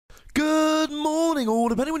Good morning, or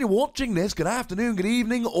depending when you're watching this, good afternoon, good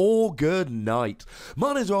evening, or good night.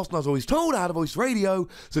 My name's Ross, and as always told, I had a voice radio.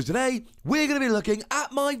 So today, we're going to be looking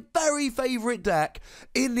at my very favourite deck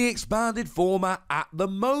in the expanded format at the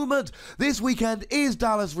moment. This weekend is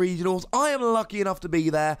Dallas Regionals. I am lucky enough to be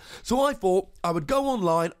there, so I thought I would go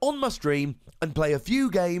online on my stream and play a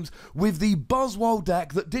few games with the Buzzwole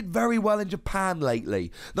deck that did very well in Japan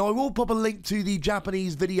lately. Now, I will pop a link to the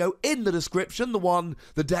Japanese video in the description, the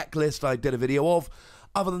deck list I did a video of.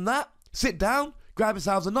 Other than that, sit down, grab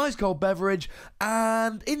yourselves a nice cold beverage,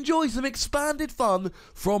 and enjoy some expanded fun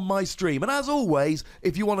from my stream. And as always,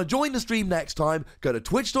 if you want to join the stream next time, go to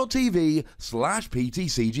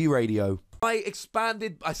twitch.tv/PTCGRadio. I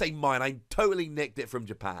totally nicked it from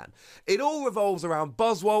Japan. It all revolves around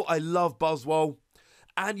Buzzwole. I love Buzzwole.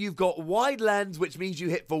 And you've got wide lens, which means you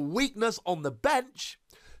hit for weakness on the bench.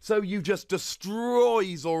 So you just destroy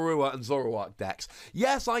Zorua and Zoroark decks.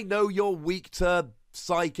 Yes, I know you're weak to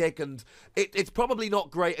Psychic, and it's probably not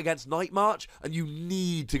great against Night March, and you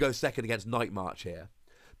need to go second against Night March here.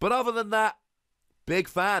 But other than that, big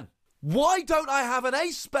fan. Why don't I have an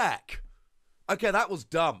ace spec? Okay, that was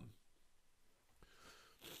dumb.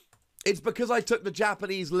 It's because I took the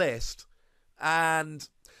Japanese list, and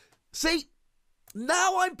see,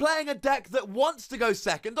 now I'm playing a deck that wants to go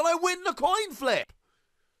second, and I win the coin flip.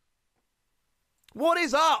 What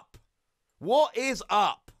is up? What is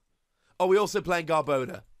up? Oh, we're also playing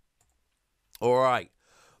Garbodor. All right.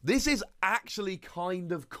 This is actually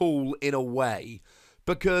kind of cool in a way,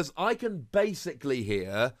 because I can basically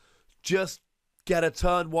here just get a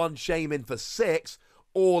turn one Shaman for 6,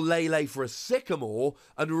 or Lele for a Sycamore,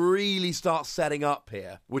 and really start setting up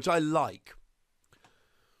here, which I like.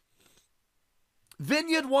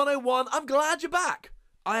 Vineyard 101, I'm glad you're back.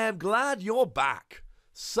 I am glad you're back.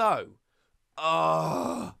 So,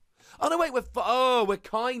 oh no, wait, we're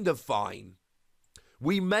kind of fine.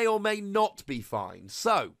 We may or may not be fine.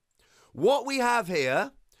 So, what we have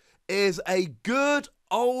here is a good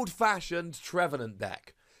old-fashioned Trevenant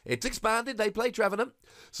deck. It's expanded, they play Trevenant.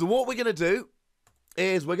 So what we're going to do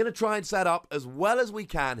is we're going to try and set up as well as we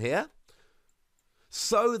can here,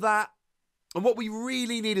 so that, and what we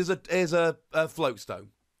really need is a Floatstone.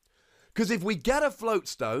 Because if we get a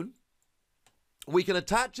Floatstone, we can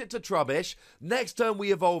attach it to Trubbish. Next turn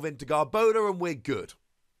we evolve into Garbodor and we're good.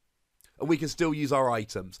 And we can still use our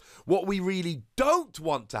items. What we really don't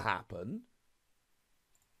want to happen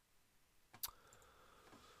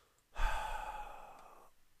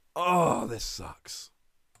oh, this sucks.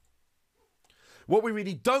 What we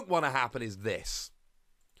really don't want to happen is this,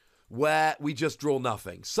 where we just draw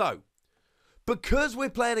nothing. So, because we're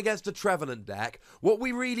playing against a Trevenant deck, what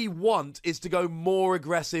we really want is to go more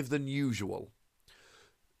aggressive than usual.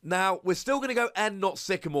 Now, we're still going to go End, not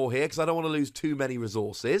Sycamore here, because I don't want to lose too many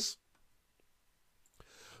resources.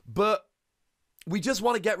 But we just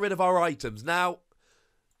want to get rid of our items. Now,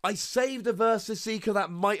 I saved a Versus Seeker.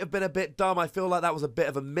 That might have been a bit dumb. I feel like that was a bit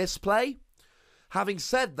of a misplay. Having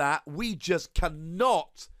said that, we just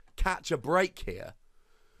cannot catch a break here.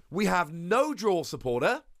 We have no draw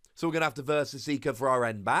supporter, so we're going to have to Versus Seeker for our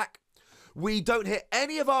end back. We don't hit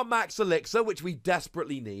any of our max elixir, which we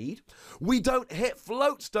desperately need. We don't hit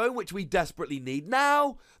Floatstone, which we desperately need.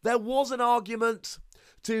 Now, there was an argument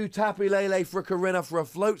to Tapu Lele for a Corinna for a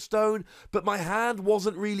Floatstone, but my hand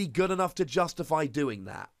wasn't really good enough to justify doing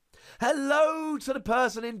that. Hello to the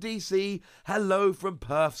person in DC. Hello from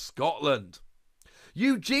Perth, Scotland.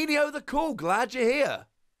 Eugenio the Cool, glad you're here.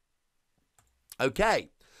 Okay,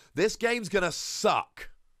 this game's gonna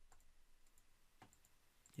suck.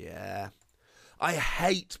 Yeah. I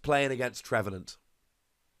hate playing against Trevenant.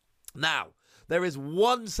 Now, there is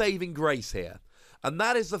one saving grace here, and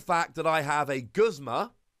that is the fact that I have a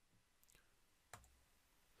Guzma,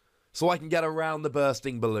 so I can get around the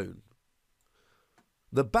bursting balloon.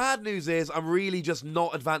 The bad news is I'm really just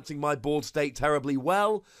not advancing my board state terribly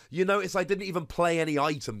well. You notice I didn't even play any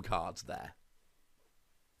item cards there.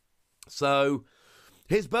 So,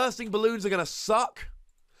 his bursting balloons are going to suck.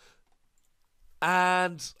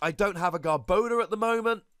 And I don't have a Garbodor at the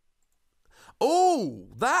moment. Oh,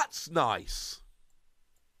 that's nice.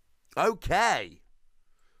 Okay.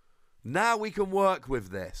 Now we can work with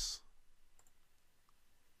this.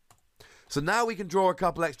 So now we can draw a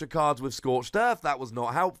couple extra cards with Scorched Earth. That was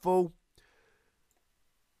not helpful.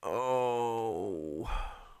 Oh.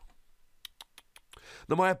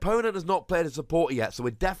 Now, my opponent has not played a supporter yet, so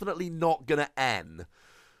we're definitely not going to N.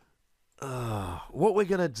 What we're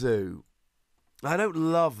going to do... I don't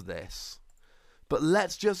love this, but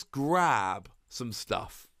let's just grab some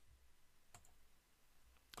stuff.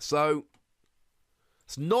 So,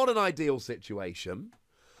 it's not an ideal situation,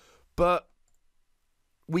 But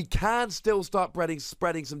we can still start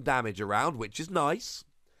spreading some damage around, which is nice.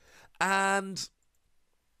 And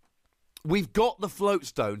we've got the float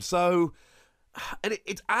stone. So, and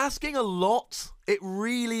it's asking a lot. It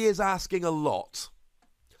really is asking a lot.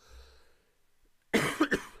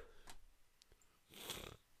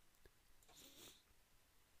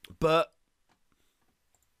 But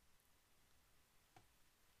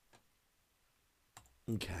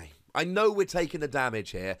okay, I know we're taking the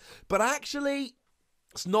damage here, but actually,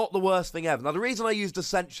 it's not the worst thing ever. Now, the reason I used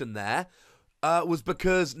Ascension there was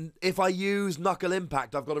because if I use Knuckle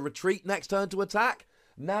Impact, I've got to retreat next turn to attack.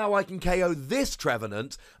 Now I can KO this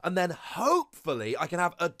Trevenant, and then hopefully I can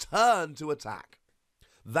have a turn to attack.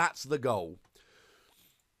 That's the goal.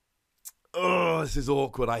 Oh, this is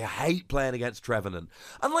awkward. I hate playing against Trevenant.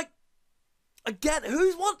 And like, again,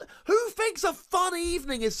 who thinks a fun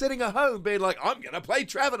evening is sitting at home being like, I'm going to play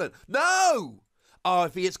Trevenant? No! Oh,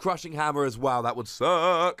 if he hits Crushing Hammer as well, that would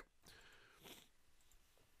suck.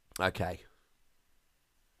 Okay.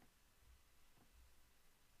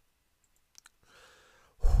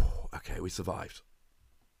 Okay, we survived.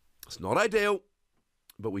 It's not ideal,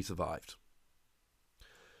 but we survived.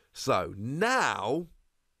 So, now...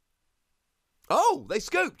 Oh, they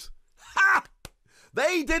scooped. Ha!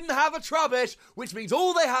 They didn't have a Trubbish, which means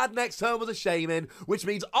all they had next turn was a Shaman, which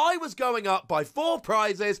means I was going up by 4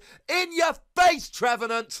 prizes. In your face,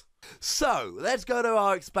 Trevenant! So, let's go to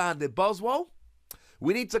our expanded Buzzwole.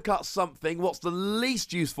 We need to cut something. What's the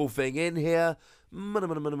least useful thing in here? No, we're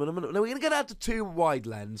going to get out to 2 wide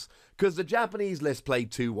lens, because the Japanese list played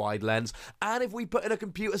 2 wide lens, and if we put in a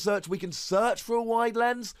computer search, we can search for a wide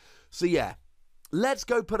lens. So yeah, let's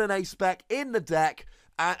go put an A-spec in the deck.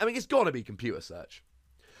 I mean, it's got to be computer search.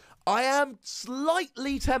 I am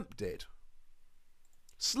slightly tempted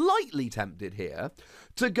here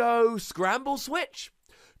to go Scramble Switch,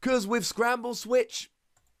 because with Scramble Switch,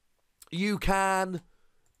 you can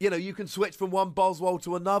switch from one Buzzwole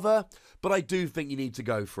to another, but I do think you need to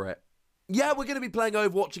go for it. Yeah, we're going to be playing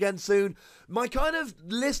Overwatch again soon. My kind of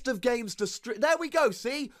list of games to... There we go,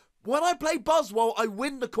 see? When I play Buzzwole, I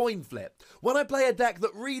win the coin flip. When I play a deck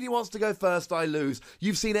that really wants to go first, I lose.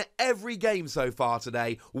 You've seen it every game so far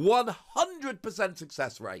today. 100%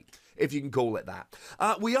 success rate, if you can call it that.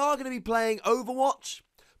 We are going to be playing Overwatch,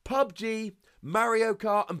 PUBG, Mario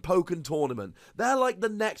Kart, and Pokken Tournament. They're like the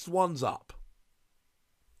next ones up.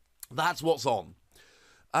 That's what's on.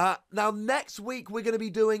 Now, next week, we're going to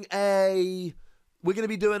be doing a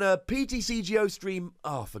PTCGO stream.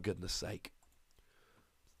 Oh, for goodness sake.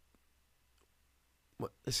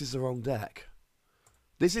 What? This is the wrong deck.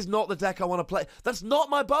 This is not the deck I want to play. That's not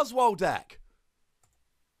my Buzzwole deck.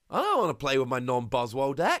 I don't want to play with my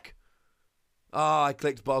non-Buzzwole deck. Ah, I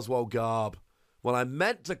clicked Buzzwole Garb. Well, I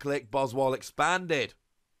meant to click Buzzwole Expanded.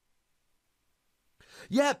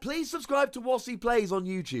 Yeah, please subscribe to Wassy Plays on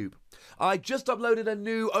YouTube. I just uploaded a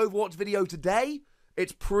new Overwatch video today.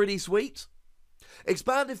 It's pretty sweet.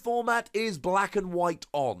 Expanded format is black and white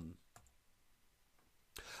on.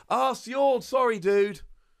 Ah, Sjord, sorry, dude.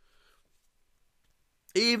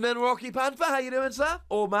 Evening, Rocky Panther. How you doing, sir?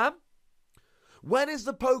 Or ma'am? When is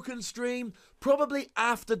the Pokken stream? Probably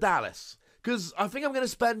after Dallas. Because I think I'm going to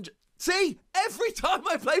spend... See? Every time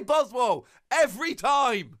I play Buzzwole. Every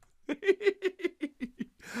time.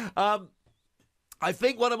 I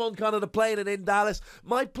think when I'm on kind of the plane and in Dallas,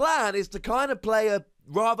 my plan is to kind of play a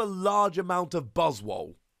rather large amount of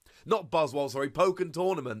Buzzwole. Not Buzzwole, sorry, Pokken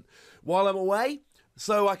Tournament while I'm away.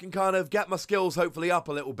 So I can kind of get my skills hopefully up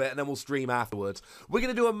a little bit, and then we'll stream afterwards. We're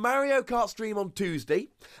going to do a Mario Kart stream on Tuesday,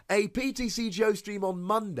 a PTCGO stream on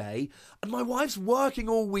Monday, and my wife's working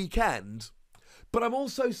all weekend, but I'm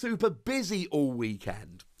also super busy all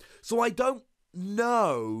weekend. So I don't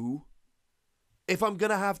know if I'm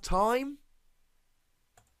going to have time,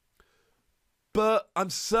 but I'm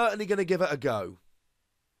certainly going to give it a go.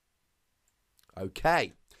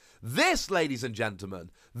 Okay. This, ladies and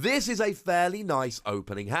gentlemen, this is a fairly nice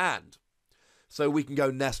opening hand. So we can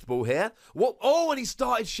go Nest Ball here. What? Oh, and he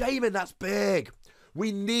started Shaman. That's big.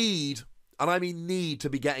 We need, and I mean need,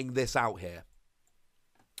 to be getting this out here.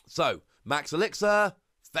 So, Max Elixir,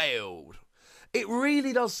 failed. It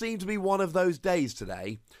really does seem to be one of those days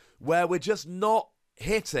today where we're just not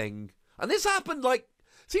hitting. And this happened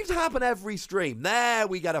seems to happen every stream. There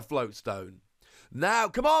we get a float stone. Now,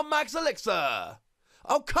 come on, Max Elixir.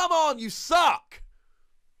 Oh, come on, you suck!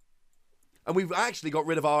 And we've actually got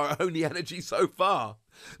rid of our only energy so far.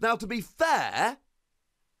 Now, to be fair,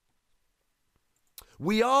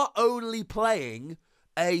 we are only playing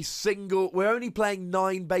we're only playing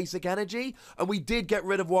 9 basic energy, and we did get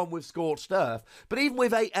rid of one with Scorched Earth, but even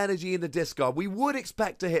with 8 energy in the discard, we would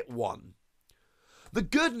expect to hit 1. The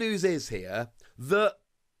good news is here that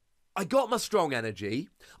I got my strong energy,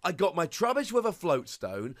 I got my Trubbish with a float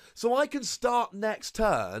stone, so I can start next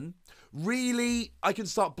turn, really, I can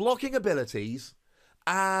start blocking abilities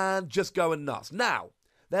and just going nuts. Now,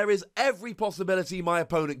 there is every possibility my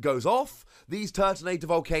opponent goes off. These Turtonator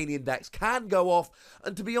Volcanion decks can go off,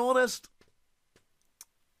 and to be honest,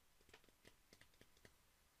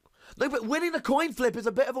 no, but winning a coin flip is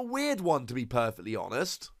a bit of a weird one, to be perfectly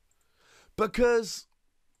honest, because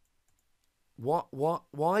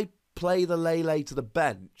why play the Lele to the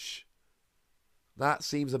bench? That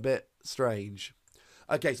seems a bit strange.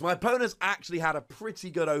 Okay, so my opponent's actually had a pretty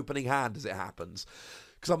good opening hand as it happens,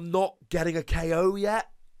 because I'm not getting a KO yet.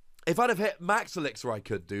 If I'd have hit Max Elixir, I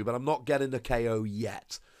could do, but I'm not getting a KO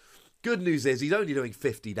yet. Good news is he's only doing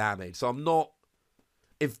 50 damage, so I'm not...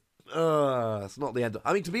 It's not the end.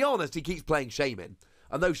 I mean, to be honest, he keeps playing Shaman,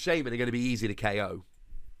 and those Shaman are going to be easy to KO.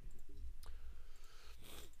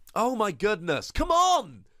 Oh my goodness, come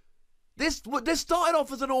on! This started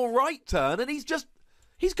off as an alright turn, and he's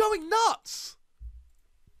going nuts!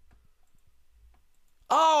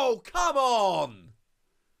 Oh, come on!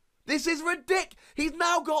 This is ridiculous. He's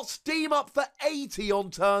now got Steam up for 80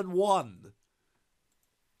 on turn 1.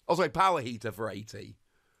 Oh, sorry, Power Heater for 80.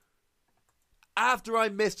 After I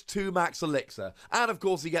missed 2 Max Elixir. And, of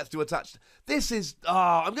course, he gets to attach... This is...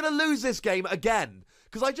 I'm going to lose this game again.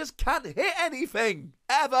 Because I just can't hit anything.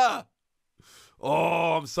 Ever.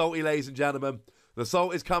 Oh, I'm salty, ladies and gentlemen. The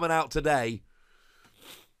salt is coming out today.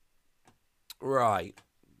 Right.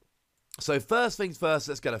 So, first things first,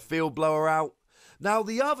 let's get a field blower out. Now,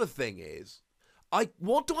 the other thing is,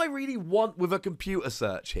 what do I really want with a computer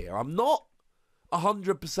search here? I'm not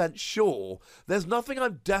 100% sure. There's nothing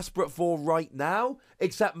I'm desperate for right now,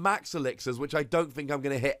 except Max Elixirs, which I don't think I'm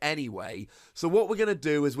going to hit anyway. So what we're going to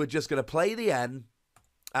do is we're just going to play the N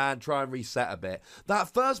and try and reset a bit.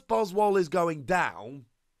 That first Buzzwole is going down,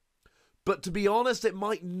 but to be honest, it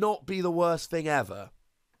might not be the worst thing ever.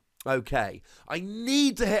 Okay, I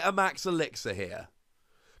need to hit a Max Elixir here.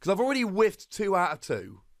 Because I've already whiffed 2 out of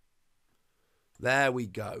 2. There we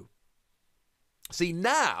go. See,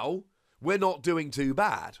 now we're not doing too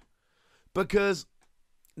bad. Because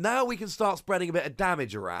now we can start spreading a bit of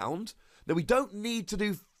damage around. Now, we don't need to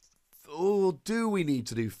do... Or do we need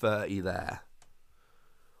to do 30 there?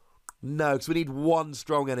 No, because we need 1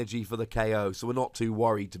 strong energy for the KO. So we're not too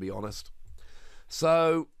worried, to be honest.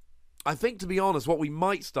 So, I think, to be honest, what we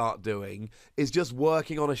might start doing is just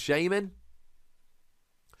working on a Shaman.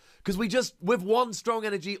 Because with 1 strong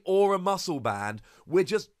energy or a muscle band, we're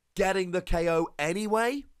just getting the KO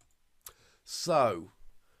anyway. So,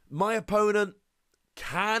 my opponent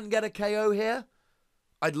can get a KO here.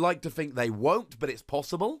 I'd like to think they won't, but it's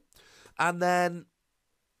possible. And then,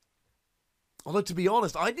 although to be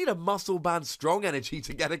honest, I need a muscle band strong energy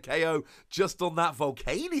to get a KO just on that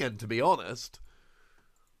Volcanion, to be honest.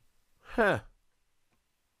 Huh.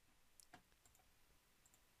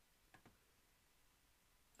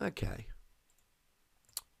 Okay.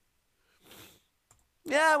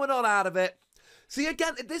 Yeah, we're not out of it. See,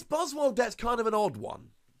 again, this Buzzwole deck's kind of an odd one.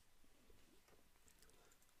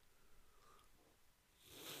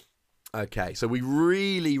 Okay, so we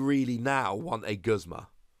really, really now want a Guzma.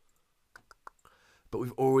 But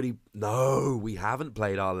we've already... No, we haven't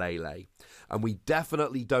played our Lele. And we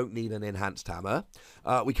definitely don't need an Enhanced Hammer.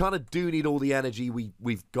 We kind of do need all the energy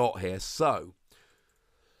we've got here. So...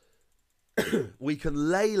 we can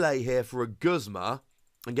Lele here for a Guzma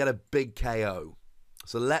and get a big KO.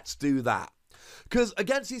 So let's do that. Because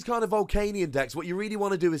against these kind of Volcanion decks, what you really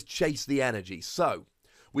want to do is chase the energy. So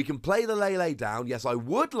we can play the Lele down. Yes, I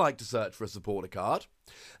would like to search for a supporter card.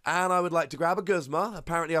 And I would like to grab a Guzma.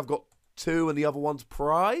 Apparently I've got 2 and the other one's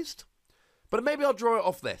prized. But maybe I'll draw it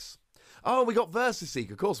off this. Oh, we got Versus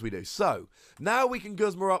Seek. Of course we do. So now we can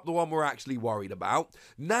Guzma up the one we're actually worried about.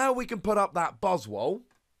 Now we can put up that Buzzwole.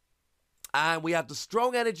 And we had the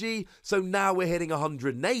strong energy, so now we're hitting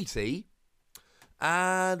 180.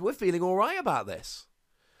 And we're feeling all right about this.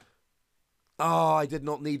 Oh, I did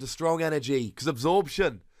not need the strong energy, because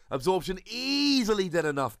Absorption easily did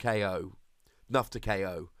enough KO. Enough to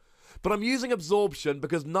KO. But I'm using Absorption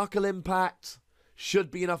because Knuckle Impact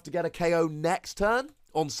should be enough to get a KO next turn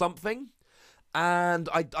on something. And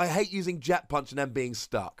I hate using Jet Punch and then being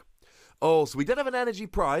stuck. Oh, so we did have an energy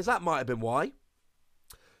prize. That might have been why.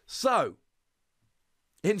 So,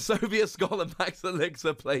 in Soviet Scholar, Max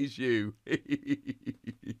Elixir plays you.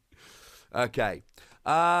 Okay.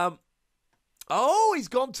 Oh, he's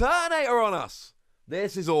gone Turtonator on us.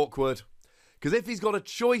 This is awkward. Because if he's got a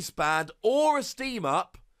Choice Band or a Steam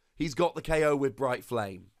Up, he's got the KO with Bright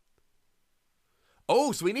Flame.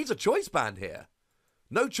 Oh, so he needs a Choice Band here.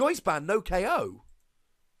 No Choice Band, no KO.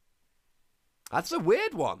 That's a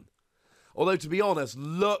weird one. Although, to be honest,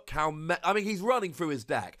 look how... he's running through his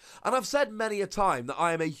deck. And I've said many a time that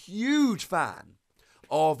I am a huge fan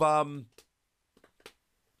of...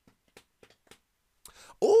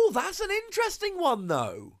 Oh, that's an interesting one,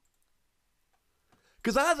 though.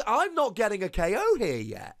 Because I'm not getting a KO here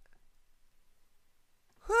yet.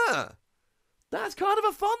 Huh. That's kind of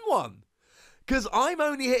a fun one. Because I'm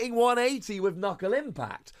only hitting 180 with Knuckle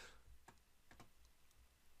Impact.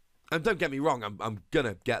 And don't get me wrong, I'm going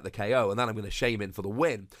to get the KO and then I'm going to shame in for the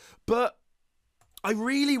win. But I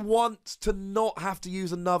really want to not have to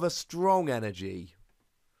use another strong energy.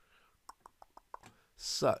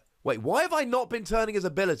 So, wait, why have I not been turning his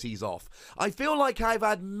abilities off? I feel like I've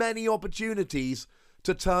had many opportunities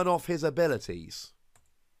to turn off his abilities.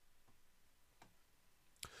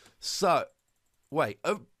 So, wait,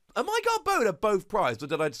 are my Garbodor both prized or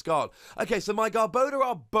did I discard? Okay, so my Garbodor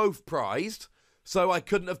are both prized. So I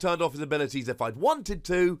couldn't have turned off his abilities if I'd wanted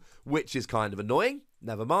to, which is kind of annoying.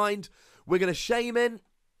 Never mind. We're going to shame in,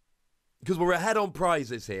 because we're ahead on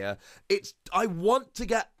prizes here. I want to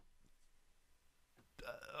get...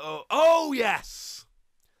 oh, yes!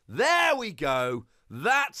 There we go.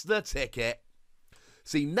 That's the ticket.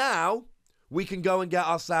 See, now we can go and get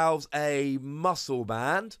ourselves a muscle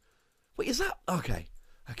band. Wait, is that... Okay.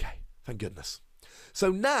 Thank goodness. So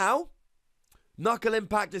now... Knuckle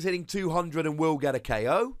Impact is hitting 200 and will get a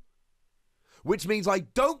KO, which means I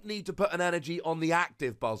don't need to put an energy on the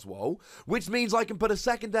active Buzzwole, which means I can put a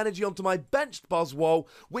second energy onto my benched Buzzwole,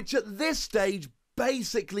 which at this stage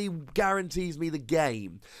basically guarantees me the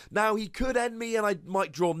game. Now, he could end me and I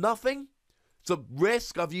might draw nothing. It's a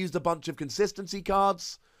risk. I've used a bunch of consistency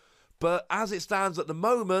cards, but as it stands at the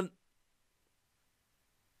moment,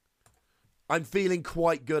 I'm feeling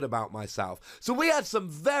quite good about myself. So we had some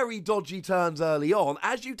very dodgy turns early on,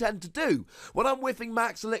 as you tend to do. When I'm whiffing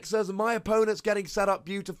max elixirs and my opponent's getting set up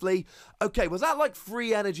beautifully. Okay, was that like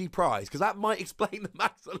free energy prize? Because that might explain the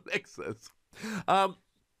max elixirs. But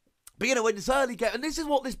you know, when it's early game, and this is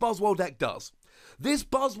what this Buzzwole deck does. This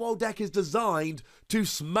Buzzwole deck is designed to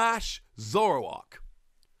smash Zoroark.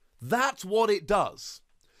 That's what it does.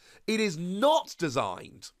 It is not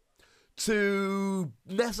designed to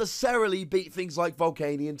necessarily beat things like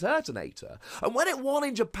Volcanion Turtonator. And when it won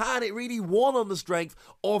in Japan, it really won on the strength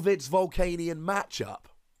of its Volcanion matchup.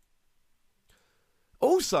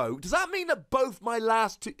 Also, does that mean that both my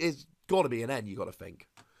last two... It's got to be an N, you got to think.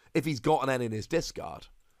 If he's got an N in his discard.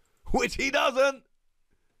 Which he doesn't!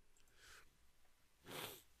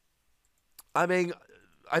 I mean,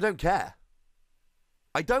 I don't care.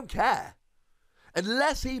 I don't care.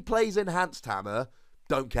 Unless he plays Enhanced Hammer,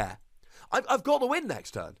 don't care. I've got the win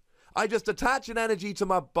next turn. I just attach an energy to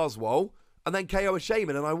my Buzzwole and then KO a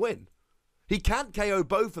Shaman and I win. He can't KO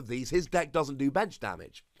both of these. His deck doesn't do bench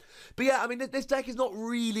damage. But yeah, I mean, this deck is not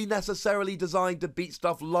really necessarily designed to beat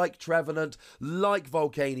stuff like Trevenant, like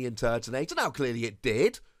Volcanion Turtonator. Now, clearly it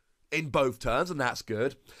did in both turns, and that's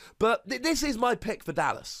good. But this is my pick for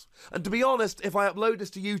Dallas. And to be honest, if I upload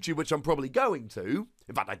this to YouTube, which I'm probably going to,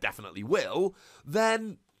 in fact, I definitely will,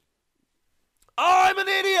 then I'm an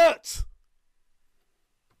idiot!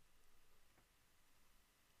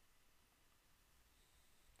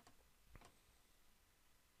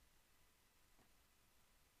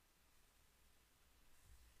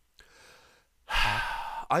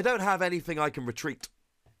 I don't have anything I can retreat.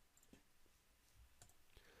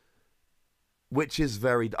 Which is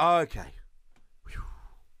very... Okay. Whew.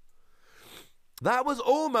 That was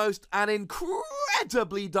almost an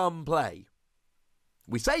incredibly dumb play.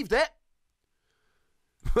 We saved it.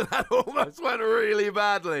 But that almost went really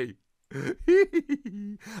badly.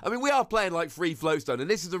 I mean, we are playing like Free Floatstone, and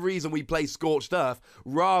this is the reason we play Scorched Earth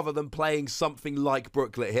rather than playing something like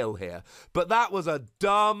Brooklet Hill here. But that was a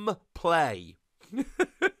dumb play.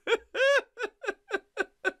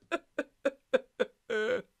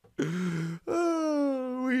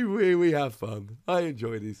 Oh, we have fun. I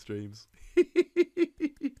enjoy these streams.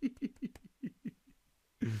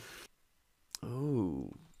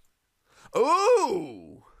 Oh.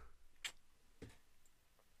 Oh!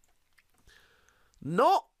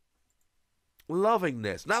 Not loving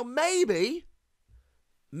this. Now, maybe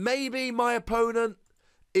my opponent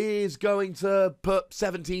is going to put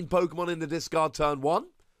 17 Pokemon in the discard turn 1.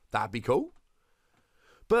 That'd be cool.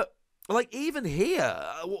 But, like, even here,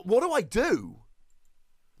 what do I do?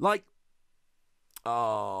 Like,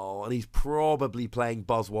 oh, and he's probably playing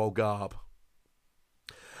Buzzwole Garb.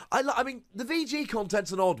 I mean, the VG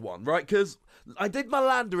content's an odd one, right? Because I did my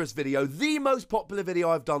Landorus video, the most popular video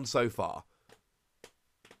I've done so far.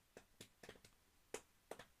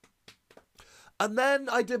 And then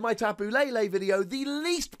I did my Tapu Lele video, the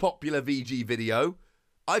least popular VG video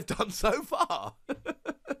I've done so far.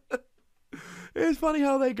 It's funny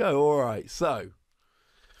how they go. All right, so.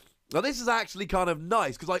 Now this is actually kind of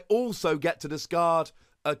nice because I also get to discard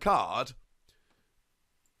a card.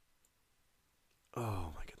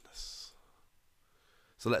 Oh my goodness.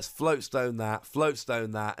 So let's floatstone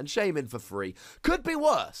that, and Shaman for free. Could be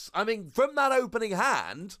worse. I mean, from that opening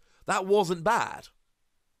hand, that wasn't bad.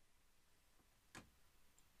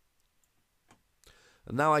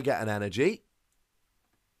 And now I get an energy.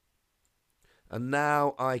 And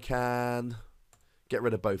now I can get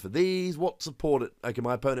rid of both of these. What support it? Okay,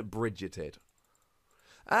 my opponent Bridgeted.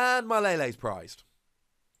 And my Lele's prized.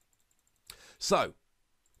 So,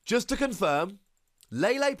 just to confirm,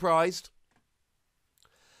 Lele prized.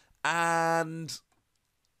 And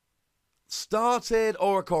started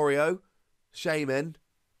Oricorio, Shaman.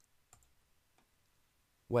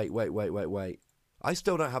 Wait. I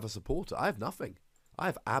still don't have a supporter. I have nothing. I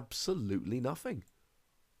have absolutely nothing.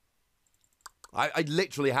 I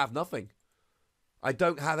literally have nothing. I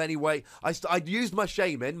don't have any way. I used my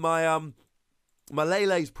Shaman. My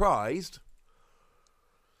Lele's prized.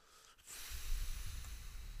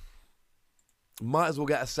 Might as well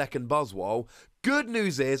get a second Buzzwole. Good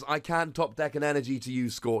news is I can top deck an energy to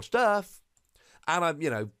use Scorched Earth. And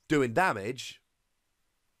I'm, doing damage.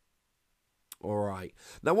 Alright.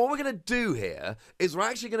 Now what we're going to do here is we're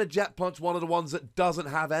actually going to Jet Punch one of the ones that doesn't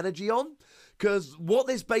have energy on. Because what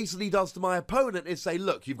this basically does to my opponent is say,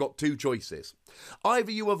 look, you've got two choices.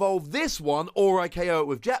 Either you evolve this one or I KO it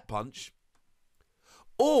with Jet Punch.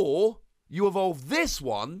 Or you evolve this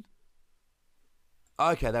one.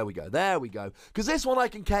 Okay, there we go. Because this one I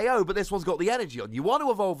can KO, but this one's got the energy on. You want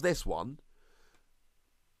to evolve this one.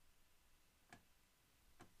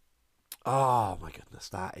 Oh, my goodness.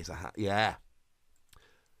 That is a... Yeah.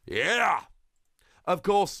 Yeah. Of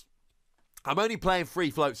course, I'm only playing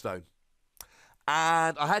free Floatstone.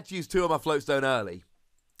 And I had to use two of my Floatstone early.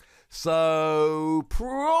 So,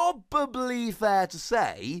 probably fair to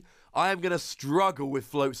say, I am going to struggle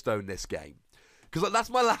with Floatstone this game. Because that's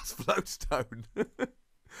my last Floatstone.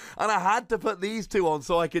 And I had to put these two on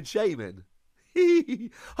so I could Shaman.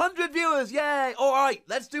 100 viewers, yay! Alright,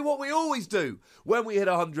 let's do what we always do when we hit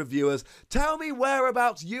 100 viewers. Tell me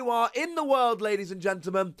whereabouts you are in the world, ladies and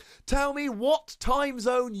gentlemen. Tell me what time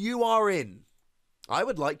zone you are in. I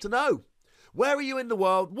would like to know. Where are you in the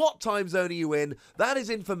world? What time zone are you in? That is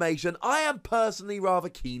information I am personally rather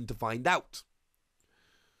keen to find out.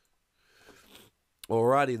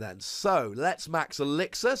 Alrighty then, so let's max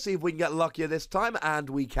Elixir, see if we can get luckier this time, and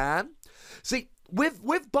we can. See, with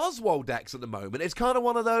Buzzwole decks at the moment, it's kind of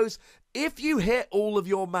one of those, if you hit all of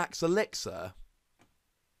your max Elixir,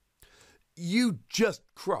 you just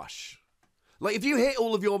crush. Like, if you hit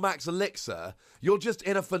all of your max Elixir, you're just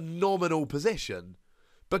in a phenomenal position,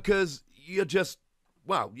 because you're just,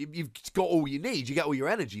 well, you've got all you need. You get all your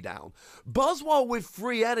energy down. Buzzwole with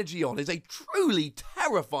free energy on is a truly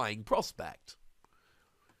terrifying prospect.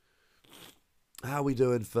 How are we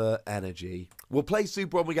doing for energy? We'll play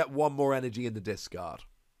Super when we get one more energy in the discard.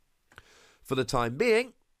 For the time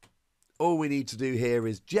being, all we need to do here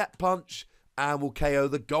is Jet Punch, and we'll KO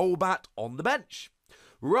the Golbat on the bench.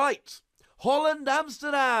 Right. Holland,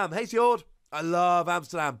 Amsterdam. Hey, Sjord. I love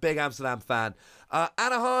Amsterdam. Big Amsterdam fan.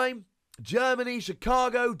 Anaheim, Germany,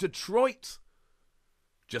 Chicago, Detroit.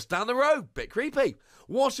 Just down the road. Bit creepy.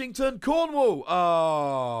 Washington, Cornwall.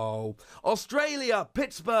 Oh. Australia,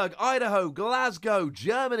 Pittsburgh, Idaho, Glasgow,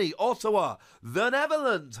 Germany, Ottawa, the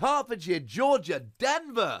Netherlands, Hertfordshire, Georgia,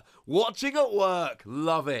 Denver. Watching at work.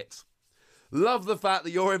 Love it. Love the fact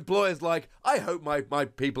that your employer's like, I hope my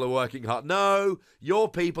people are working hard. No, your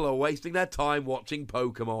people are wasting their time watching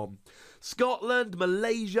Pokemon. Scotland,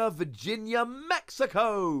 Malaysia, Virginia,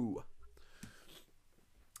 Mexico.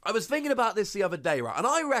 I was thinking about this the other day, right? And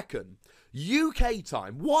I reckon UK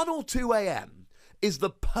time, 1 or 2 a.m. is the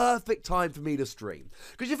perfect time for me to stream.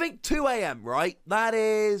 Because you think 2 a.m., right? That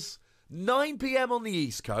is 9 p.m. on the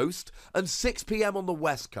East Coast and 6 p.m. on the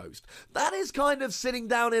West Coast. That is kind of sitting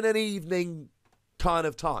down in an evening kind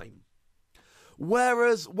of time.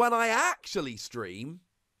 Whereas when I actually stream...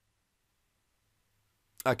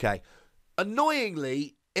 Okay.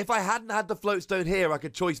 Annoyingly, if I hadn't had the Floatstone here, I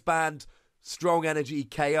could choice band Strong Energy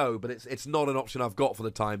KO, but it's not an option I've got for the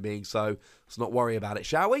time being, so let's not worry about it,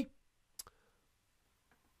 shall we?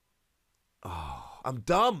 Oh, I'm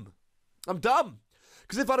dumb.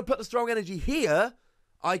 Because if I'd have put the Strong Energy here,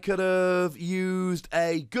 I could have used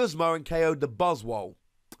a Guzma and KO'd the Buzzwole.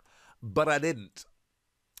 But I didn't.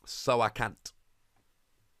 So I can't.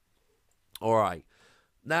 Alright.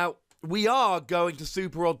 Now, we are going to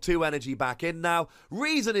Super Odd 2 energy back in now.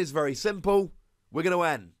 Reason is very simple. We're going to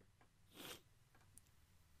N.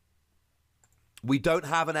 We don't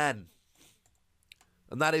have an N.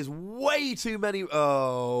 And that is way too many...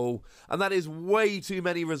 Oh. And that is way too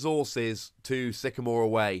many resources to Sycamore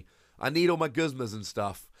away. I need all my Guzmas and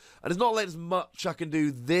stuff. And it's not like there's much I can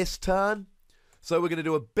do this turn. So we're going to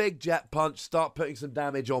do a big Jet Punch, start putting some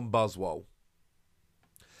damage on Buzzwole.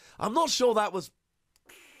 I'm not sure that was...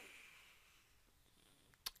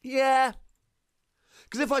 Yeah.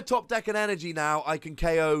 Because if I top deck an energy now, I can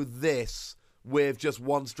KO this with just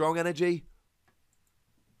one strong energy.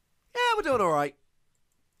 Yeah, we're doing all right.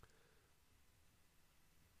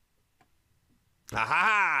 Ha ha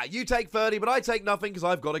ha! You take 30, but I take nothing because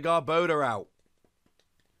I've got a Garbodor out.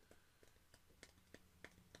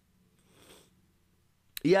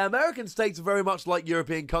 Yeah, American states are very much like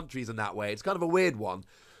European countries in that way. It's kind of a weird one.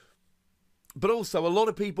 But also, a lot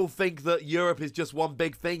of people think that Europe is just one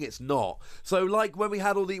big thing. It's not. So, like when we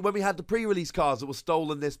had the pre-release cards that were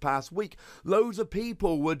stolen this past week, loads of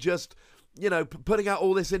people were just, putting out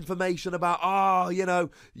all this information about,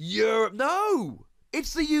 Europe. No,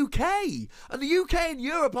 it's the UK, and the UK and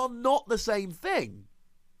Europe are not the same thing.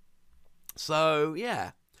 So,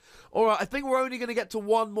 yeah. All right, I think we're only going to get to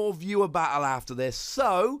one more viewer battle after this.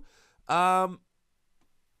 So, oh,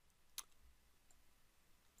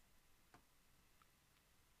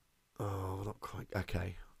 not quite.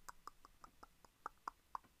 Okay.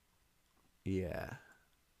 Yeah.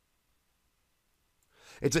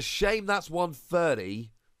 It's a shame that's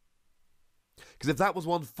 130. Because if that was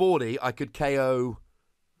 140, I could KO...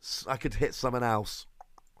 I could hit someone else.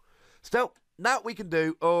 Still, now we can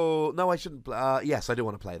do... Oh, no, I shouldn't... yes, I do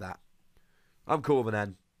want to play that. I'm cool with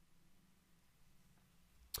an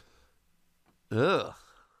N. Ugh.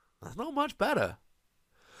 That's not much better.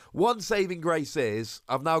 One saving grace is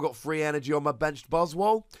I've now got free energy on my benched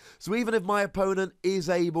Buzzwole. So even if my opponent is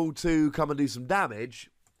able to come and do some damage,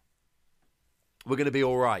 we're going to be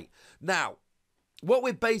all right. Now, what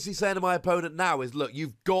we're basically saying to my opponent now is, look,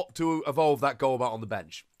 you've got to evolve that Golbat on the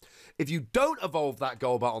bench. If you don't evolve that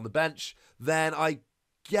Golbat on the bench, then I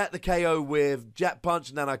get the KO with Jet Punch,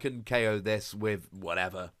 and then I can KO this with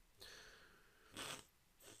whatever.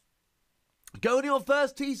 Going to your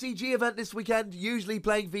first TCG event this weekend, usually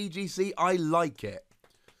playing VGC. I like it.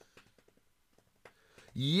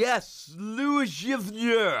 Yes, Louis.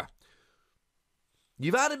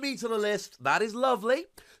 You've added me to the list. That is lovely.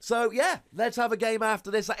 So, yeah, let's have a game after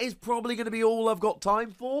this. That is probably going to be all I've got time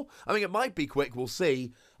for. I mean, it might be quick. We'll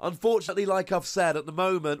see. Unfortunately, like I've said, at the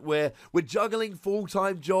moment, we're juggling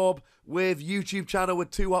full-time job with YouTube channel with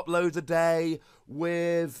 2 uploads a day,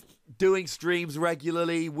 with doing streams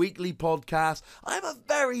regularly, weekly podcasts. I'm a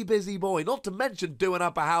very busy boy, not to mention doing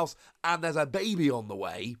up a house, and there's a baby on the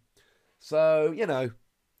way. So,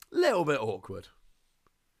 little bit awkward.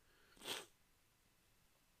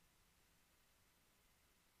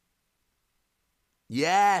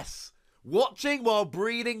 Yes! Watching while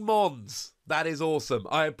breeding Mons. That is awesome.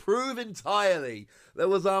 I approve entirely. There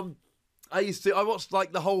was, I watched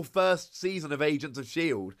like the whole first season of Agents of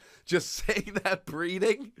S.H.I.E.L.D. just sitting there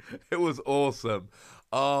breeding. It was awesome.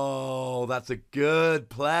 Oh, that's a good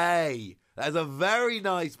play. That's a very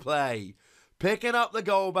nice play. Picking up the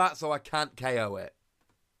Golbat so I can't KO it.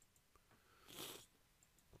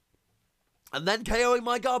 And then KOing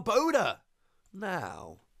my Garbodor.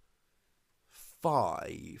 Now,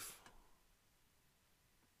 5.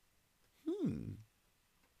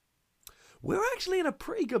 We're actually in a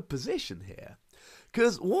pretty good position here.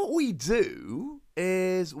 Because what we do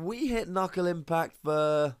is we hit Knuckle Impact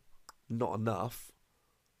for not enough.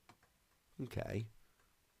 Okay.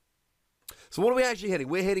 So what are we actually hitting?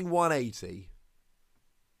 We're hitting 180.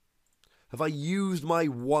 Have I used my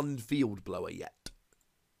one field blower yet?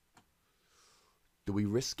 Do we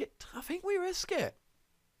risk it? I think we risk it.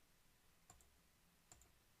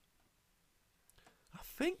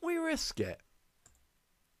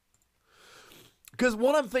 Because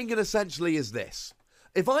what I'm thinking essentially is this.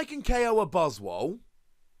 If I can KO a Buzzwole,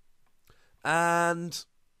 and...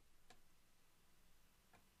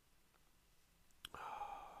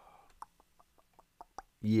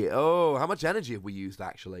 yeah, oh, how much energy have we used,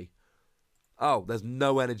 actually? Oh, there's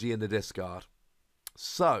no energy in the discard.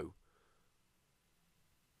 So,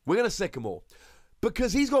 we're going to Sycamore.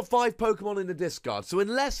 Because he's got 5 Pokemon in the discard. So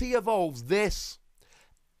unless he evolves this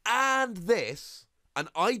and this, and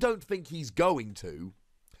I don't think he's going to,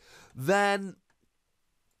 then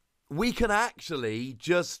we can actually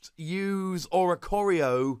just use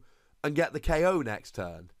Oricorio and get the KO next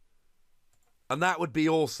turn. And that would be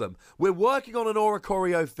awesome. We're working on an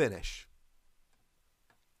Oricorio finish.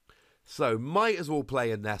 So, might as well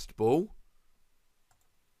play a Nest Ball.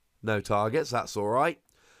 No targets, that's all right.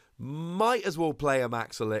 Might as well play a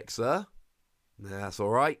Max Elixir. That's all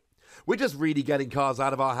right. We're just really getting cards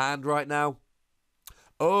out of our hand right now.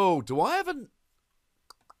 Oh, do I have an...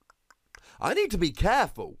 I need to be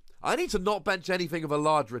careful. I need to not bench anything of a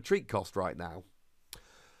large retreat cost right now.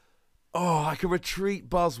 Oh, I can retreat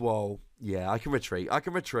Buzzwole. Yeah, I can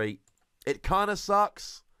retreat. It kind of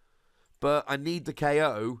sucks, but I need the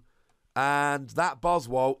KO, and that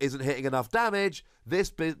Buzzwole isn't hitting enough damage.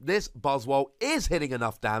 This Buzzwole is hitting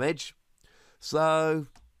enough damage. So,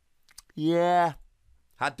 yeah,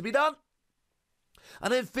 had to be done.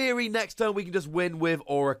 And in theory, next turn we can just win with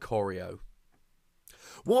Oricorio.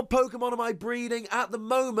 What Pokemon am I breeding? At the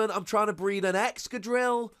moment, I'm trying to breed an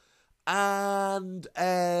Excadrill and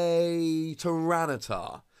a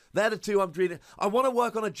Tyranitar. They're the two I'm breeding. I want to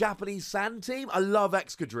work on a Japanese Sand team. I love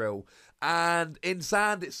Excadrill. And in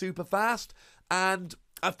Sand, it's super fast. And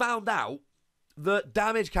I found out that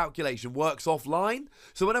damage calculation works offline.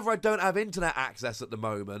 So whenever I don't have internet access at the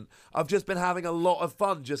moment, I've just been having a lot of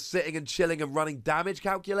fun just sitting and chilling and running damage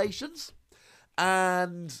calculations.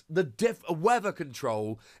 And the weather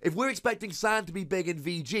control, if we're expecting Sand to be big in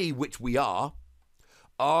VG, which we are,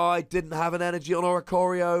 I didn't have an energy on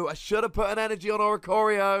Oricorio. I should have put an energy on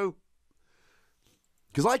Oricorio.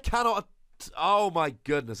 Because I cannot... Oh my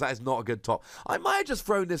goodness, that is not a good top. I might have just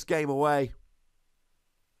thrown this game away.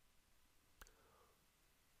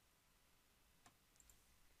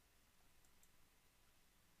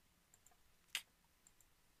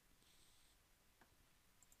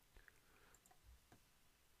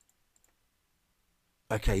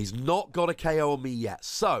 Okay, he's not got a KO on me yet.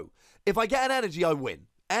 So, if I get an energy, I win.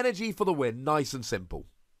 Energy for the win, nice and simple.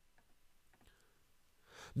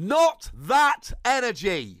 Not that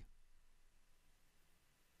energy!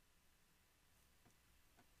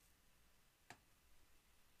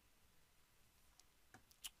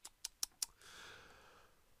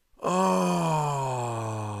 Oh,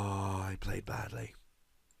 I played badly.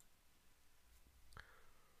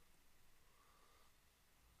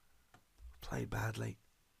 Played badly.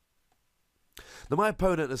 Now, my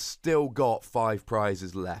opponent has still got 5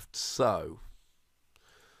 prizes left, so...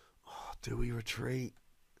 Oh, do we retreat?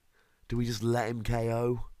 Do we just let him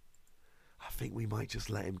KO? I think we might just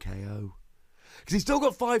let him KO. Because he's still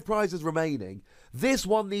got 5 prizes remaining. This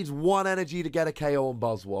one needs 1 energy to get a KO on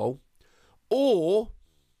Buzzwole. Or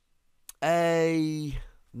a...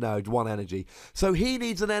 No, 1 energy. So he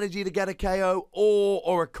needs an energy to get a KO, or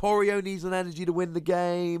Oricorio needs an energy to win the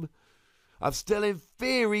game. I've still, in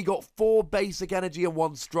theory, got 4 basic energy and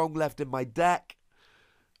 1 strong left in my deck.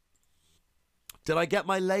 Did I get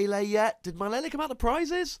my Lele yet? Did my Lele come out the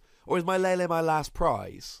prizes? Or is my Lele my last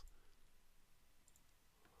prize?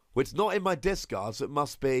 Well, it's not in my discard, so it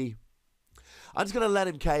must be... I'm just going to let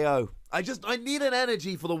him KO. I need an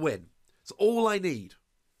energy for the win. It's all I need.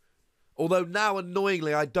 Although now,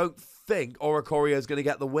 annoyingly, I don't think Oricorio is going to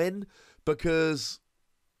get the win, because...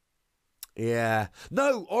 Yeah.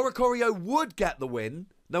 No, Oricorio would get the win.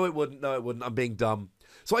 No, it wouldn't. No, it wouldn't. I'm being dumb.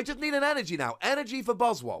 So I just need an energy now. Energy for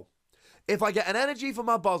Buzzwole. If I get an energy for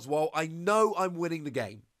my Buzzwole, I know I'm winning the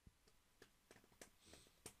game.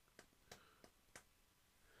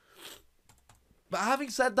 But having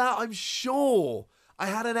said that, I'm sure I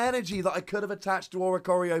had an energy that I could have attached to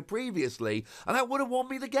Oricorio previously, and that would have won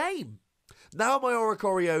me the game. Now my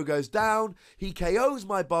Oricorio goes down. He KOs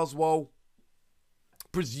my Buzzwole.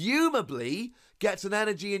 Presumably gets an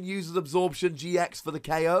energy and uses Absorption GX for the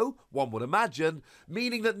KO, one would imagine,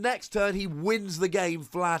 meaning that next turn he wins the game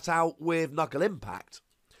flat out with Knuckle Impact.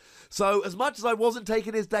 So as much as I wasn't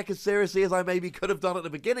taking his deck as seriously as I maybe could have done at the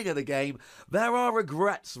beginning of the game, there are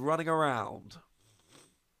regrets running around.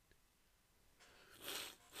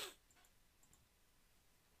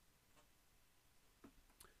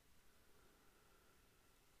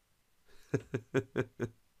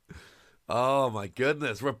 Oh my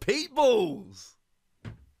goodness, repeat balls!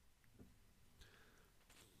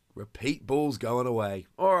 Repeat balls going away.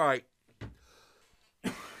 All right.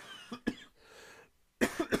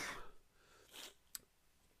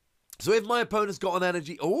 So if my opponent's got an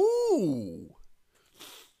energy... Ooh!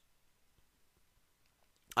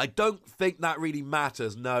 I don't think that really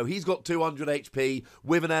matters. No, he's got 200 HP.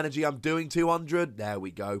 With an energy, I'm doing 200. There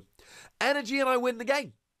we go. Energy and I win the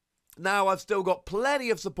game. Now, I've still got plenty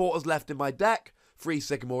of supporters left in my deck, Free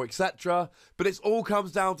Sycamore, etc. But it all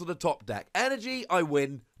comes down to the top deck. Energy, I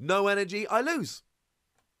win. No energy, I lose.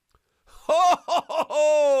 ho, ho, ho,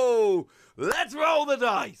 ho. Let's roll the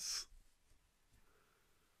dice.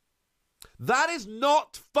 That is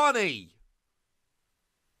not funny.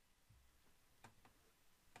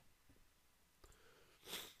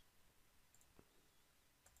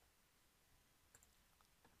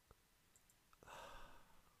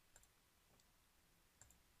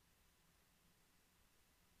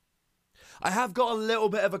 I have got a little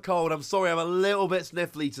bit of a cold. I'm sorry, I'm a little bit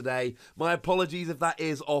sniffly today. My apologies if that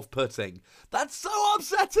is off-putting. That's so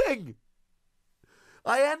upsetting!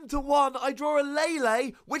 I enter one, I draw a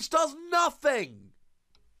Lele, which does nothing!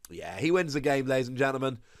 Yeah, he wins the game, ladies and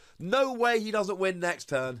gentlemen. No way he doesn't win next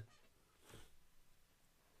turn.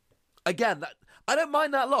 Again, I don't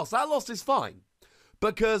mind that loss. That loss is fine.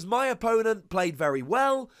 Because my opponent played very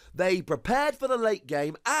well, they prepared for the late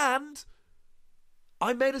game, and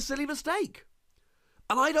I made a silly mistake.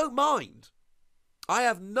 And I don't mind. I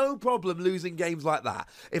have no problem losing games like that.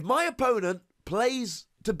 If my opponent plays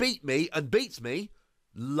to beat me and beats me,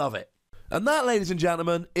 love it. And that, ladies and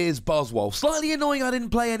gentlemen, is Buzzwole. Slightly annoying I didn't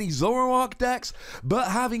play any Zoroark decks, but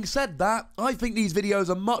having said that, I think these videos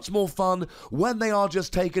are much more fun when they are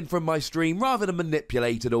just taken from my stream rather than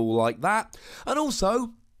manipulated all like that. And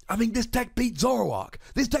also, I mean, this deck beat Zoroark.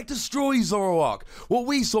 This deck destroys Zoroark. What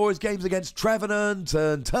we saw is games against Trevenant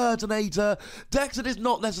and Turtonator, decks it is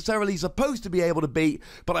not necessarily supposed to be able to beat,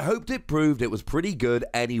 but I hoped it proved it was pretty good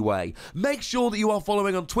anyway. Make sure that you are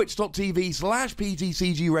following on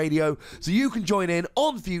twitch.tv/PTCGRadio so you can join in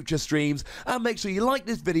on future streams, and make sure you like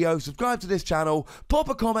this video, subscribe to this channel, pop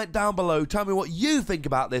a comment down below, tell me what you think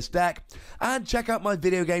about this deck, and check out my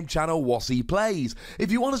video game channel, Wassy Plays.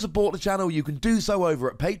 If you want to support the channel, you can do so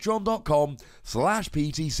over at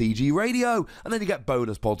patreon.com/PTCGRadio, and then you get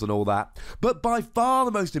bonus pods and all that. But by far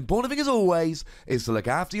the most important thing, as always, is to look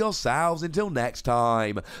after yourselves until next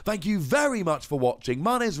time. Thank you very much for watching.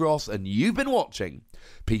 My name is Ross, and you've been watching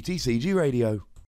PTCG Radio.